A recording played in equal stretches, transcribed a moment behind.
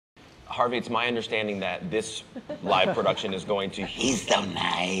Harvey, it's my understanding that this live production is going to... He's so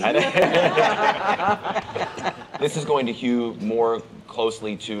nice. This is going to hew more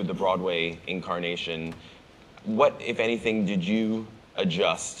closely to the Broadway incarnation. What, if anything, did you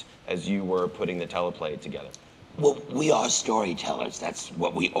adjust as you were putting the teleplay together? Well, we are storytellers. That's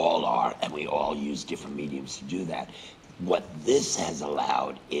what we all are, and we all use different mediums to do that. What this has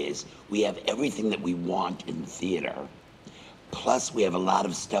allowed is we have everything that we want in theater, plus we have a lot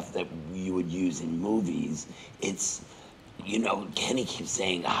of stuff that you would use in movies. It's, you know, Kenny keeps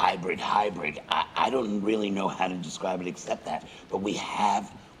saying hybrid, hybrid. I don't really know how to describe it except that, but we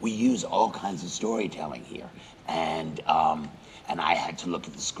use all kinds of storytelling here. And I had to look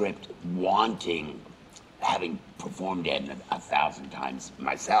at the script having performed Edna 1,000 times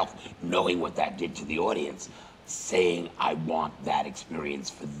myself, knowing what that did to the audience, saying, I want that experience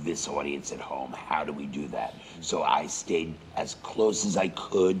for this audience at home. How do we do that? So I stayed as close as I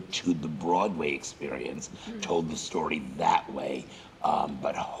could to the Broadway experience, told the story that way,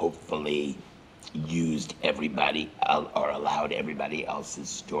 but hopefully used everybody, or allowed everybody else's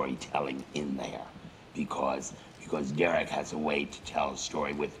storytelling in there, because Derek has a way to tell a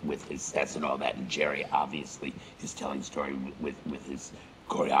story with his sets and all that, and Jerry obviously is telling story with his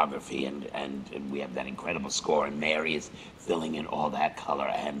choreography, and we have that incredible score, and Mary is filling in all that color.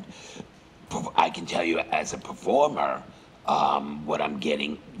 And I can tell you, as a performer, what I'm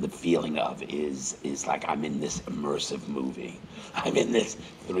getting the feeling of is like I'm in this immersive movie. I'm in this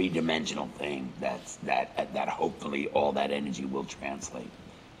three-dimensional thing that hopefully all that energy will translate.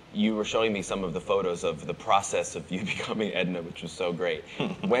 You were showing me some of the photos of the process of you becoming Edna, which was so great.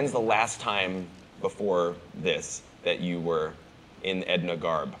 When's the last time before this that you were in Edna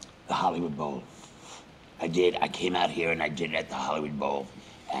garb? The Hollywood Bowl. I came out here and I did it at the Hollywood Bowl,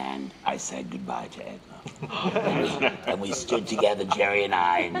 and I said goodbye to Edna. and we stood together, Jerry and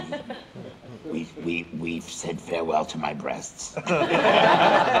I, and we said farewell to my breasts. And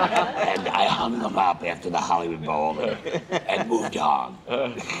I hung them up after the Hollywood Bowl and moved on.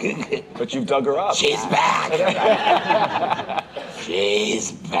 But you've dug her up. She's back.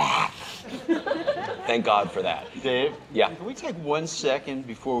 She's back. Thank God for that. Dave? Yeah. Can we take 1 second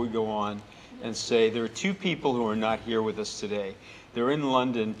before we go on and say there are two people who are not here with us today. They're in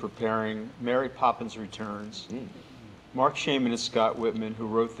London preparing Mary Poppins Returns. Mark Shaman and Scott Whitman, who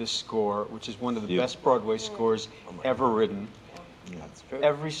wrote this score, which is one of the best Broadway scores ever written. That's true.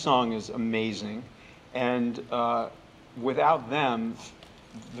 Every song is amazing. And without them,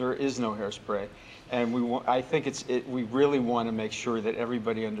 there is no Hairspray. And I think we really want to make sure that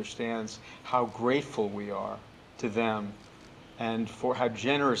everybody understands how grateful we are to them and for how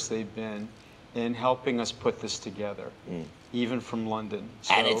generous they've been in helping us put this together, even from London.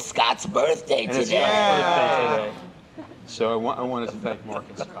 So, and it's Scott's birthday today. It's Scott's birthday today. So I wanted to thank Mark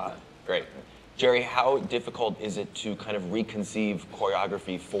and Scott. Great. Jerry, how difficult is it to kind of reconceive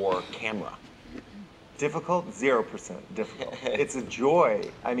choreography for camera? Difficult? 0% difficult. It's a joy.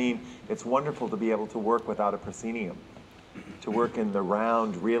 I mean, it's wonderful to be able to work without a proscenium, to work in the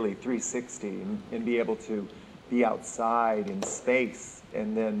round, really, 360, and be able to be outside in space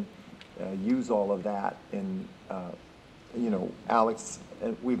and then use all of that. And, you know, Alex,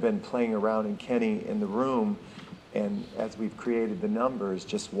 we've been playing around, and Kenny in the room, and as we've created the numbers,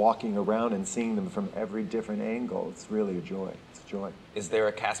 just walking around and seeing them from every different angle, it's really a joy. It's a joy. Is there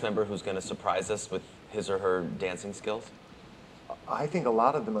a cast member who's going to surprise us with his or her dancing skills? I think a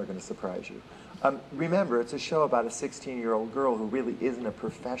lot of them are going to surprise you. Remember, it's a show about a 16-year-old girl who really isn't a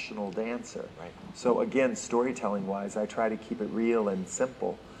professional dancer. Right. So again, storytelling-wise, I try to keep it real and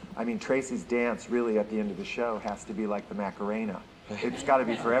simple. I mean, Tracy's dance really at the end of the show has to be like the Macarena. It's got to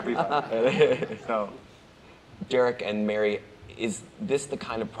be for everybody. So, Derek and Mary, is this the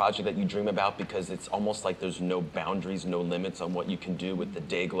kind of project that you dream about, because it's almost like there's no boundaries, no limits on what you can do with the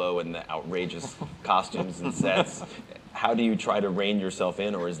day glow and the outrageous costumes and sets? How do you try to rein yourself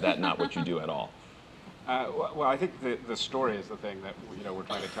in, or is that not what you do at all? Well, I think the story is the thing that we're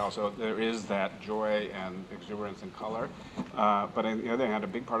trying to tell. So there is that joy and exuberance and color. But on the other hand, a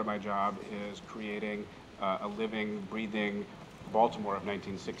big part of my job is creating a living, breathing Baltimore of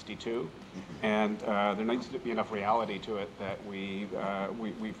 1962, and there needs to be enough reality to it that we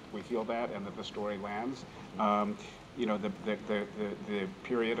feel that, and that the story lands. You know, the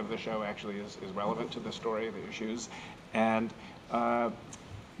period of the show actually is relevant to the story, the issues, and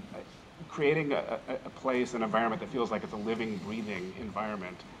creating a place, an environment that feels like it's a living, breathing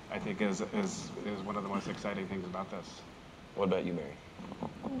environment, I think is one of the most exciting things about this. What about you, Mary?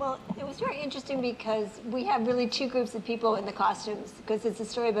 Well, it was very interesting because we have really two groups of people in the costumes, because it's a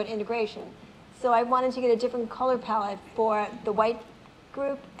story about integration. So I wanted to get a different color palette for the white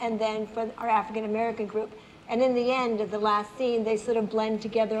group and then for our African American group. And in the end of the last scene, they sort of blend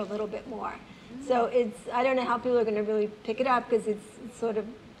together a little bit more. So it's, I don't know how people are going to really pick it up because it's sort of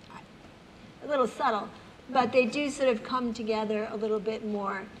a little subtle, but they do sort of come together a little bit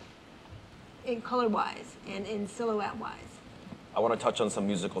more in color-wise and in silhouette-wise. I want to touch on some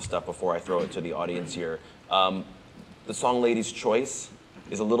musical stuff before I throw it to the audience here. The song Lady's Choice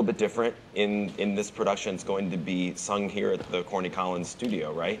is a little bit different in this production. It's going to be sung here at the Corny Collins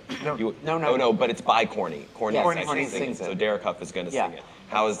studio, right? No. No, but it's by Corny. Corny, Yes, Corny Corny sings sings it. So it. Derek Huff is going to Yeah. sing it.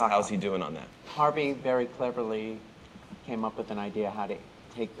 How's he doing on that? Harvey very cleverly came up with an idea how to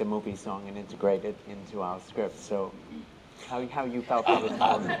take the movie song and integrate it into our script. So how you felt it was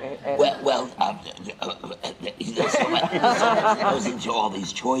There's so much that goes into all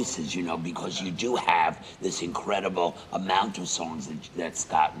these choices, you know, because you do have this incredible amount of songs that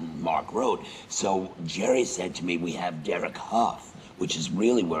Scott and Mark wrote. So Jerry said to me, we have Derek Huff, which is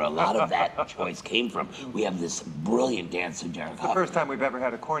really where a lot of that choice came from. We have this brilliant dancer, Derek The Huff. first time we've ever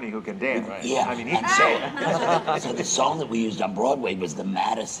had a corny who can dance. Yeah, I mean, and so the song that we used on Broadway was the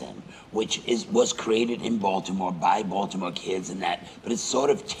Madison, which was created in Baltimore by Baltimore kids and that, but it's sort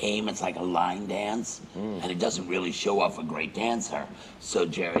of tame. It's like a line dance, and it doesn't really show off a great dancer. So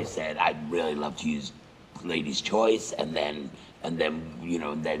Jerry said, I'd really love to use Lady's Choice, and then you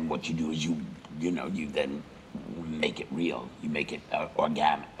know, then what you do is you then make it real. You make it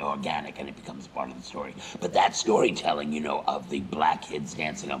organic, and it becomes part of the story. But that storytelling, you know, of the black kids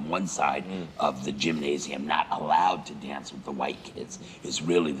dancing on one side of the gymnasium, not allowed to dance with the white kids, is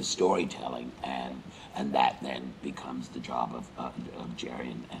really the storytelling, and that then becomes the job of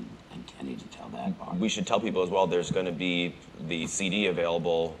Jerry and Kenny to tell that part. We should tell people as well, there's going to be the CD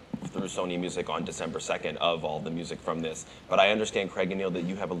available through Sony Music on December 2nd of all the music from this. But I understand, Craig and Neil, that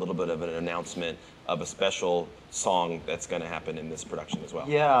you have a little bit of an announcement of a special song that's going to happen in this production as well.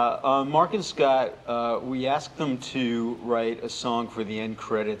 Yeah, Mark and Scott, we asked them to write a song for the end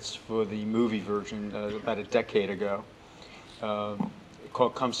credits for the movie version about a decade ago,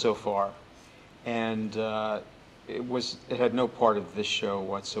 called Come So Far. And it had no part of this show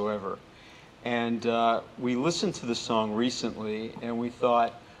whatsoever. And we listened to the song recently, and we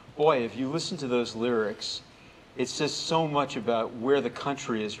thought, boy, if you listen to those lyrics, it says so much about where the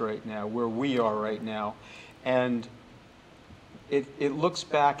country is right now, where we are right now. And it looks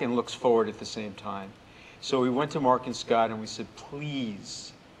back and looks forward at the same time. So we went to Mark and Scott and we said,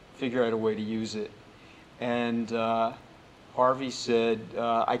 please figure out a way to use it. And Harvey said,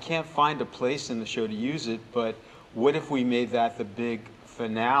 I can't find a place in the show to use it, but what if we made that the big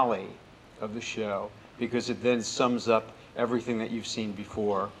finale of the show? Because it then sums up everything that you've seen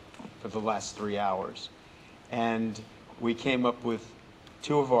before for the last 3 hours. And we came up with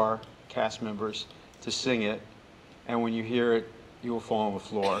 2 of our cast members to sing it, and when you hear it, you will fall on the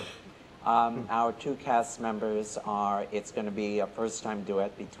floor. Our 2 cast members are, it's going to be a first-time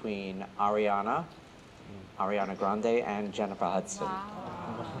duet between Ariana Grande, and Jennifer Hudson.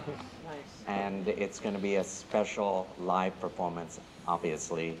 Wow. And it's going to be a special live performance,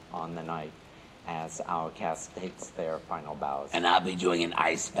 obviously, on the night as our cast takes their final bows. And I'll be doing an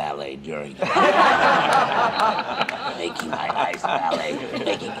ice ballet during making my ice ballet,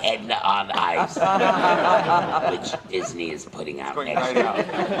 making Edna on ice, which Disney is putting out going next right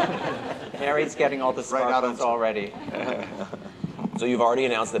year. Mary's getting all the Right out sparkles on- already. So you've already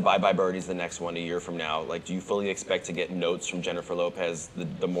announced that Bye Bye Birdie's the next one a year from now. Like, do you fully expect to get notes from Jennifer Lopez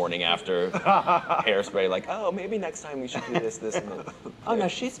the morning after Hairspray, like, oh, maybe next time we should do this, and this? Oh no,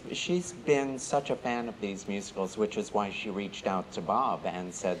 she's been such a fan of these musicals, which is why she reached out to Bob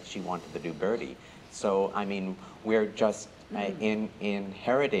and said she wanted to do Birdie. So I mean, we're just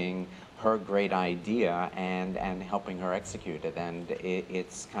inheriting her great idea and helping her execute it, and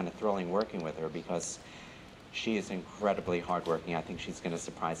it's kind of thrilling working with her because she is incredibly hardworking. I think she's going to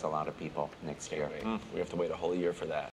surprise a lot of people next year. We have to wait a whole year for that.